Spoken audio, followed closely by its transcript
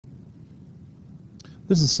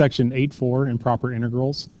This is section 8.4 Improper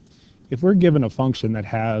integrals. If we're given a function that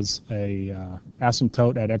has a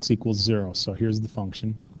asymptote at x equals 0, so here's the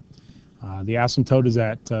function. The asymptote is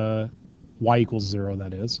at y equals 0,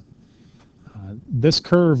 that is. This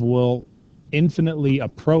curve will infinitely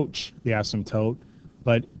approach the asymptote,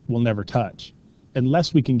 but will never touch,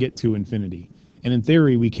 unless we can get to infinity. And in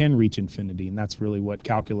theory, we can reach infinity, and that's really what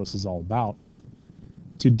calculus is all about.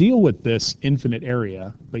 To deal with this infinite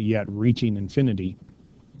area, but yet reaching infinity,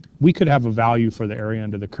 we could have a value for the area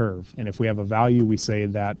under the curve. And if we have a value, we say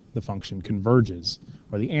that the function converges,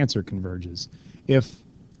 or the answer converges. If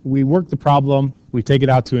we work the problem, we take it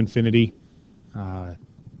out to infinity, and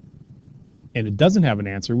it doesn't have an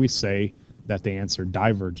answer, we say that the answer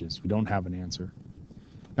diverges. We don't have an answer.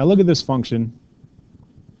 Now look at this function.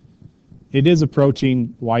 It is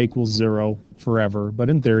approaching y equals 0 forever,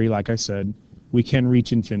 but in theory, like I said, we can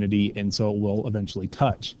reach infinity, and so it will eventually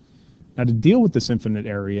touch. Now to deal with this infinite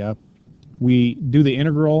area, we do the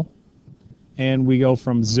integral, and we go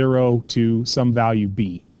from 0 to some value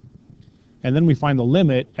b. And then we find the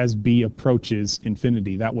limit as b approaches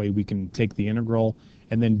infinity. That way we can take the integral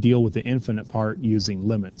and then deal with the infinite part using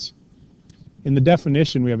limits. In the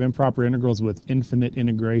definition, we have improper integrals with infinite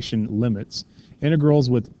integration limits. Integrals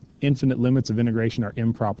with infinite limits of integration are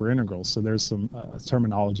improper integrals. So there's some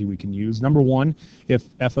terminology we can use. Number one, if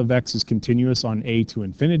f of x is continuous on a to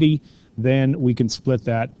infinity, then we can split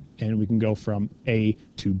that and we can go from a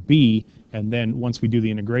to b. And then once we do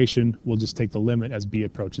the integration, we'll just take the limit as b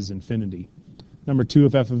approaches infinity. Number two,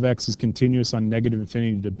 if f of x is continuous on negative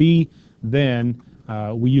infinity to b, then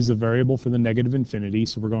we use a variable for the negative infinity.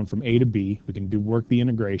 So we're going from a to b. We can work the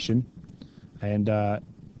integration and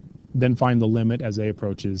then find the limit as a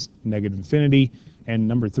approaches negative infinity. And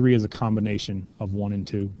number three is a combination of 1 and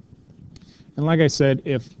 2. And like I said,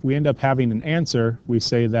 if we end up having an answer, we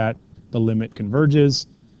say that the limit converges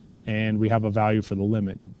and we have a value for the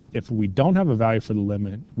limit. If we don't have a value for the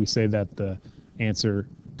limit, we say that the answer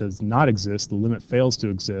does not exist, the limit fails to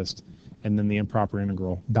exist, and then the improper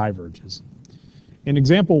integral diverges. In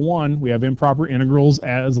example 1, we have improper integrals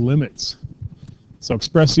as limits. So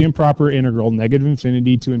express the improper integral, negative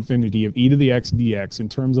infinity to infinity, of e to the x dx in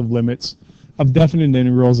terms of limits of definite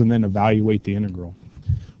integrals, and then evaluate the integral.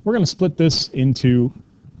 We're going to split this into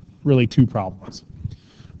really two problems.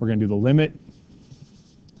 We're going to do the limit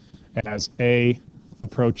as a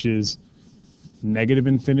approaches negative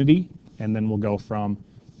infinity, and then we'll go from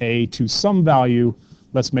a to some value.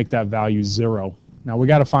 Let's make that value 0. Now we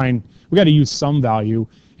got to use some value,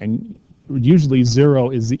 and usually 0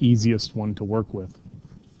 is the easiest one to work with.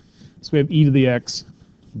 So we have e to the x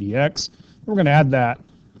dx. We're going to add that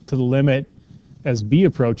to the limit as b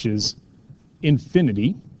approaches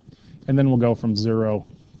infinity, and then we'll go from 0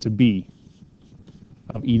 to b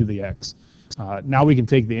of e to the x. Now we can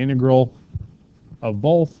take the integral of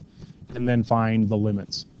both and then find the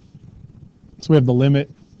limits. So we have the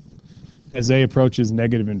limit as a approaches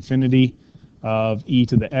negative infinity of e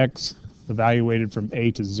to the x evaluated from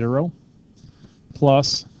a to 0,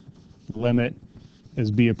 plus the limit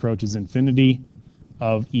as b approaches infinity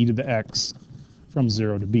of e to the x from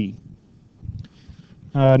 0 to b.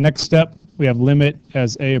 Next step, we have limit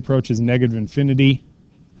as a approaches negative infinity,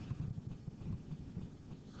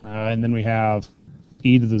 and then we have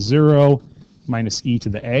e to the 0 minus e to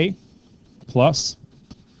the a, plus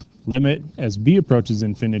limit as b approaches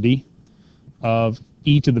infinity of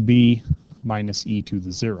e to the b minus e to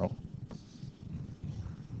the 0.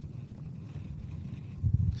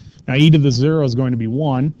 Now e to the 0 is going to be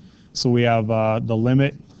 1, so we have the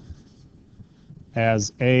limit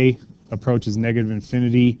as a approaches negative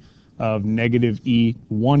infinity of negative e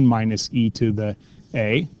 1 minus e to the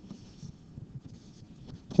a,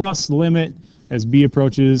 plus limit as b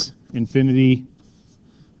approaches infinity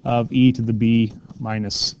of e to the b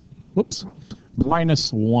minus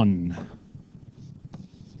 1.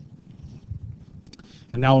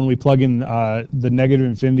 And now when we plug in the negative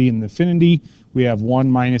infinity and the infinity, we have 1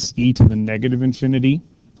 minus e to the negative infinity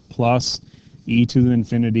plus e to the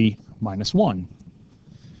infinity minus 1.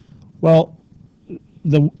 Well,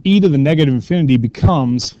 the e to the negative infinity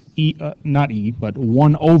becomes not e, but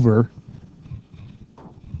 1 over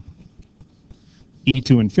e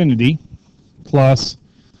to infinity plus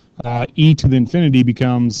e to the infinity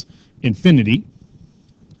becomes infinity,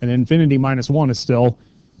 and infinity minus 1 is still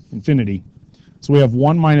infinity. So we have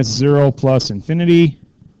 1 minus 0 plus infinity,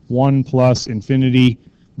 1 plus infinity.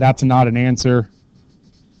 That's not an answer.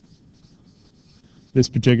 This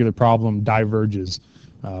particular problem diverges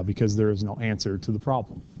because there is no answer to the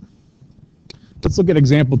problem. Let's look at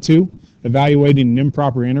example 2. evaluating an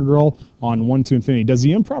improper integral on 1 to infinity. Does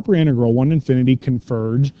the improper integral 1 to infinity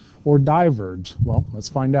converge or diverge? Well, let's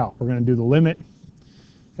find out. We're going to do the limit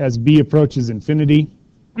as b approaches infinity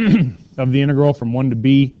of the integral from 1 to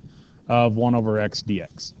b of 1 over x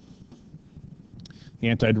dx. The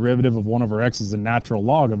antiderivative of 1 over x is the natural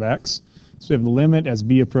log of x. So we have the limit as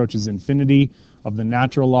b approaches infinity of the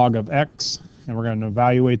natural log of x, and we're going to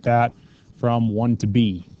evaluate that from 1 to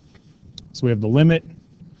b. So we have the limit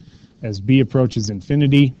as b approaches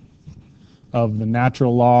infinity of the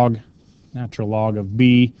natural log of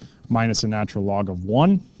b minus the natural log of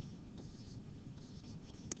 1.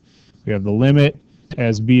 We have the limit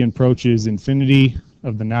as b approaches infinity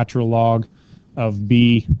of the natural log of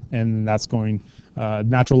b, and that's going,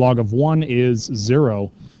 natural log of 1 is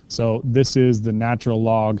 0. So this is the natural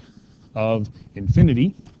log of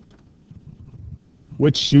infinity,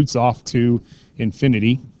 which shoots off to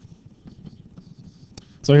infinity.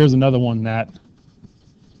 So here's another one that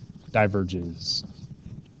diverges.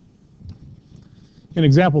 In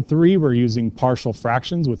example 3, we're using partial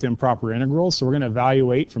fractions with improper integrals. So we're going to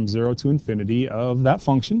evaluate from 0 to infinity of that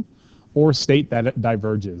function or state that it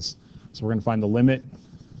diverges. So we're going to find the limit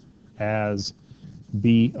as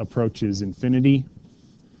b approaches infinity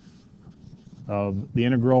of the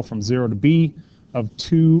integral from 0 to b of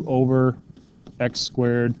 2 over x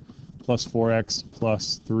squared plus 4x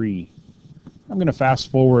plus 3. I'm going to fast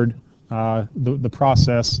forward the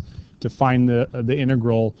process to find the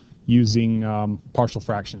integral using partial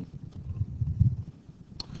fraction.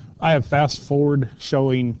 I have fast forward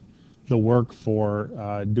showing the work for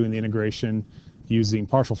doing the integration using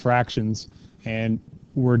partial fractions, and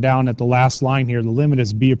we're down at the last line here. The limit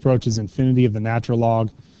as b approaches infinity of the natural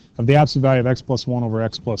log of the absolute value of x plus 1 over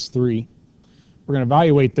x plus 3. We're going to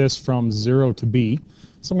evaluate this from 0 to b.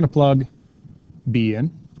 So I'm going to plug b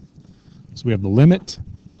in. So we have the limit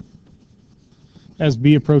as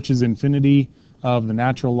b approaches infinity of the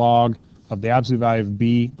natural log of the absolute value of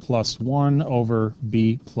b plus 1 over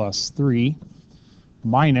b plus 3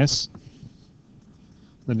 minus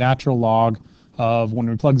the natural log of, when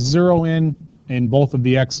we plug 0 in both of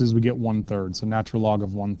the x's, we get 1/3, so natural log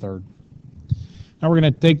of 1/3. Now we're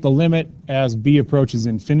going to take the limit as b approaches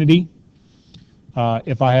infinity.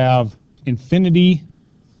 If I have infinity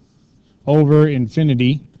over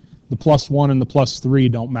infinity, the plus 1 and the plus 3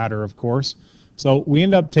 don't matter, of course. So we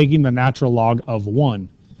end up taking the natural log of 1.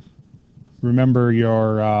 Remember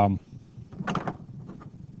your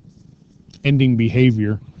ending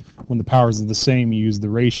behavior. When the powers are the same, you use the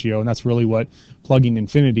ratio, and that's really what plugging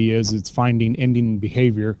infinity is. It's finding ending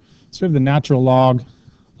behavior. So we have the natural log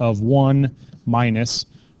of 1 minus,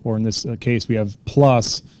 or in this case we have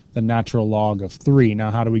plus, the natural log of 3.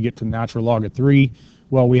 Now how do we get to natural log of 3?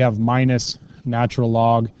 Well, we have minus natural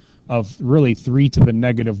log of really 3 to the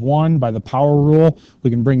negative 1. By the power rule, we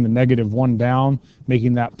can bring the negative 1 down,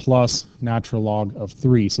 making that plus natural log of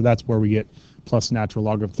 3. So that's where we get plus natural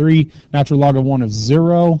log of 3. Natural log of 1 is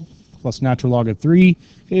 0, plus natural log of 3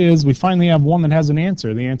 is, we finally have one that has an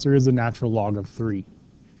answer. The answer is the natural log of 3.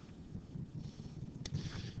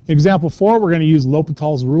 Example 4, we're going to use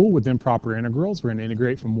L'Hopital's rule with improper integrals. We're going to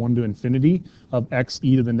integrate from 1 to infinity of x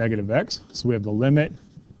e to the negative x. So we have the limit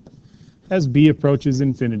as b approaches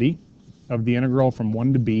infinity of the integral from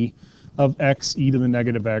 1 to b of x e to the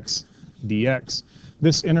negative x dx.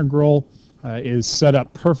 This integral is set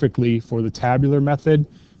up perfectly for the tabular method,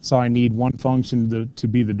 so I need one function to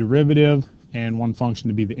be the derivative and one function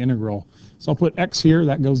to be the integral. So I'll put x here,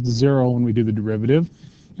 that goes to 0 when we do the derivative,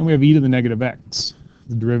 and we have e to the negative x.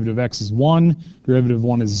 The derivative of x is 1, derivative of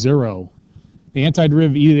 1 is 0. The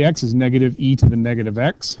antiderivative e to the x is negative e to the negative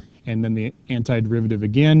x, and then the antiderivative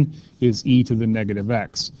again is e to the negative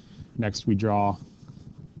x. Next we draw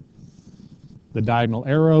the diagonal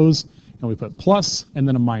arrows, and we put plus and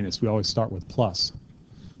then a minus. We always start with plus.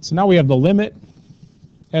 So now we have the limit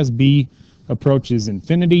as b approaches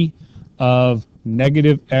infinity of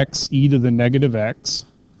negative x e to the negative x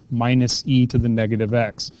minus e to the negative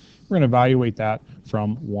x. We're going to evaluate that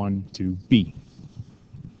from 1 to b.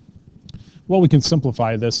 Well, we can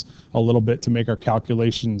simplify this a little bit to make our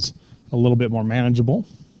calculations a little bit more manageable.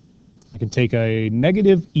 I can take a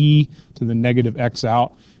negative e to the negative x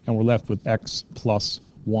out, and we're left with x plus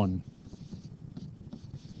 1.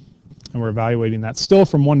 And we're evaluating that still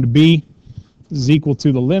from 1 to b. This is equal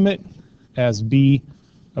to the limit as b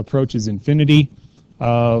approaches infinity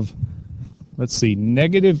of, let's see,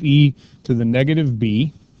 negative e to the negative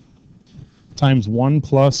b times 1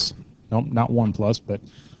 plus, no, not 1 plus, but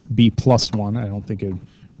b plus 1. I don't think it would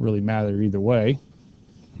really matter either way.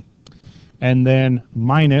 And then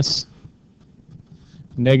minus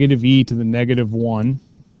negative e to the negative 1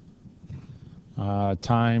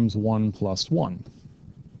 times 1 plus 1.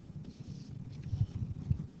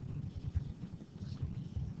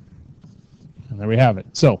 And there we have it.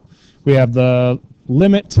 So we have the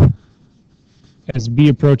limit as b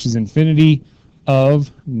approaches infinity of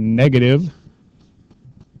negative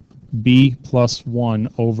b plus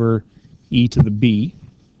 1 over e to the b.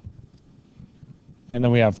 And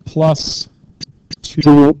then we have plus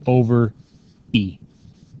 2 over e.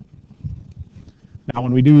 Now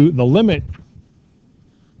when we do the limit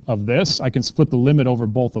of this, I can split the limit over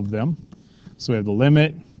both of them. So we have the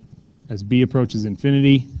limit as b approaches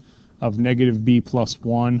infinity of negative b plus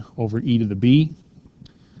 1 over e to the b,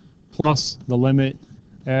 plus the limit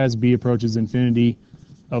as b approaches infinity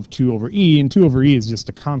of 2 over e, and 2 over e is just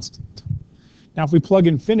a constant. Now if we plug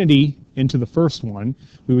infinity into the first one,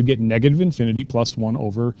 we would get negative infinity plus 1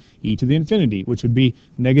 over e to the infinity, which would be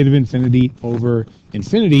negative infinity over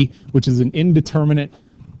infinity, which is an indeterminate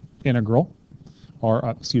integral, or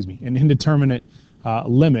an indeterminate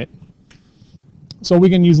limit. So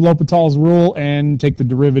we can use L'Hopital's rule and take the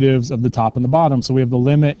derivatives of the top and the bottom. So we have the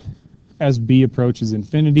limit as b approaches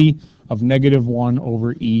infinity of negative 1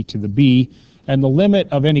 over e to the b, and the limit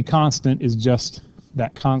of any constant is just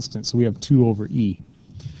that constant, so we have 2 over e.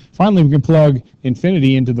 Finally, we can plug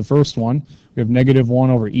infinity into the first one. We have negative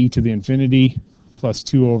 1 over e to the infinity plus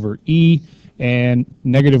 2 over e, and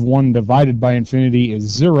negative 1 divided by infinity is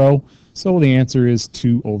 0, so the answer is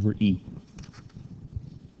 2 over e.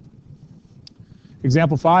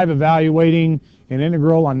 Example 5, evaluating an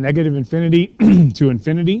integral on negative infinity to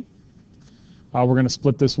infinity. We're going to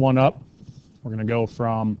split this one up. We're going to go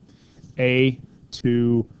from a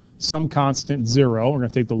to some constant 0. We're going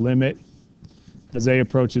to take the limit as a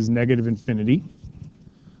approaches negative infinity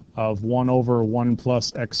of 1 over 1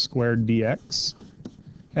 plus x squared dx.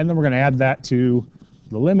 And then we're going to add that to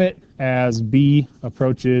the limit as b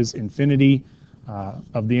approaches infinity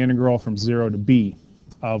of the integral from 0 to b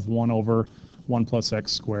of 1 over 1 plus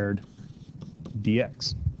x squared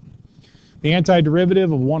dx. The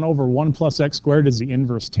antiderivative of 1 over 1 plus x squared is the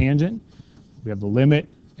inverse tangent. We have the limit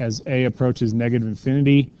as a approaches negative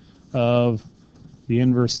infinity of the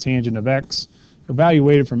inverse tangent of x,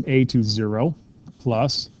 evaluated from a to 0,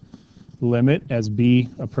 plus the limit as b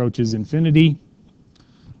approaches infinity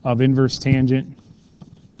of inverse tangent,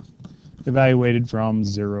 evaluated from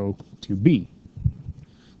 0 to b.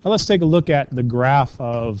 Now let's take a look at the graph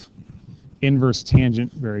of inverse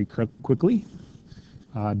tangent very quickly.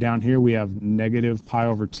 Down here we have negative pi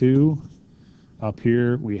over 2. Up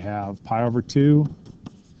here we have pi over 2.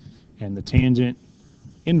 And the tangent,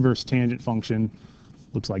 inverse tangent function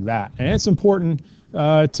looks like that. And it's important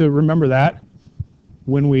to remember that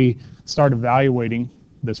when we start evaluating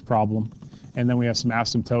this problem. And then we have some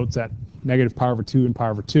asymptotes at negative pi over 2 and pi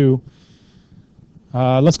over 2.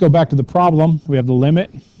 Let's go back to the problem. We have the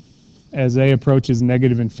limit as a approaches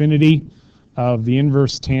negative infinity of the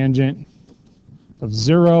inverse tangent of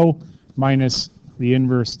 0 minus the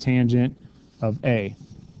inverse tangent of a,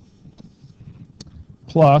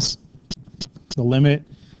 plus the limit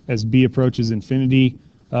as b approaches infinity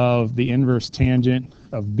of the inverse tangent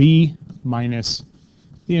of b minus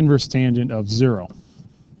the inverse tangent of 0.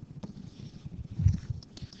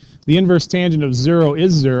 The inverse tangent of 0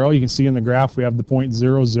 is 0. You can see in the graph we have the point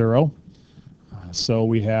 0, 0. So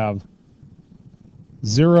we have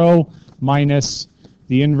 0 minus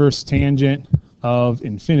the inverse tangent of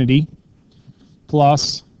infinity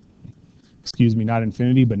plus, not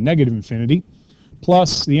infinity, but negative infinity,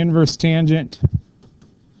 plus the inverse tangent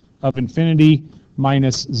of infinity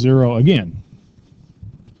minus 0 again.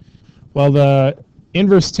 Well, the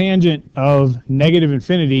inverse tangent of negative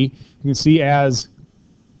infinity, you can see as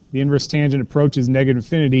the inverse tangent approaches negative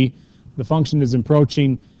infinity, the function is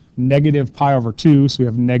approaching negative pi over 2, so we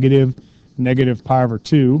have negative pi over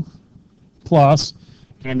 2, plus,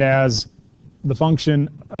 and as the function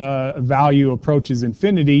value approaches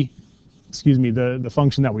infinity, the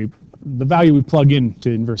function that the value we plug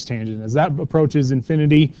into inverse tangent, as that approaches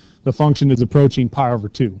infinity, the function is approaching pi over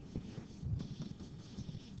 2.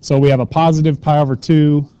 So we have a positive pi over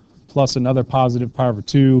 2 plus another positive pi over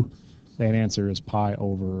 2. That answer is pi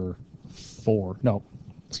over 4. No,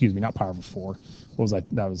 not pi over 4. What was that?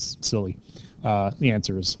 That was silly. The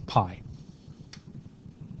answer is pi.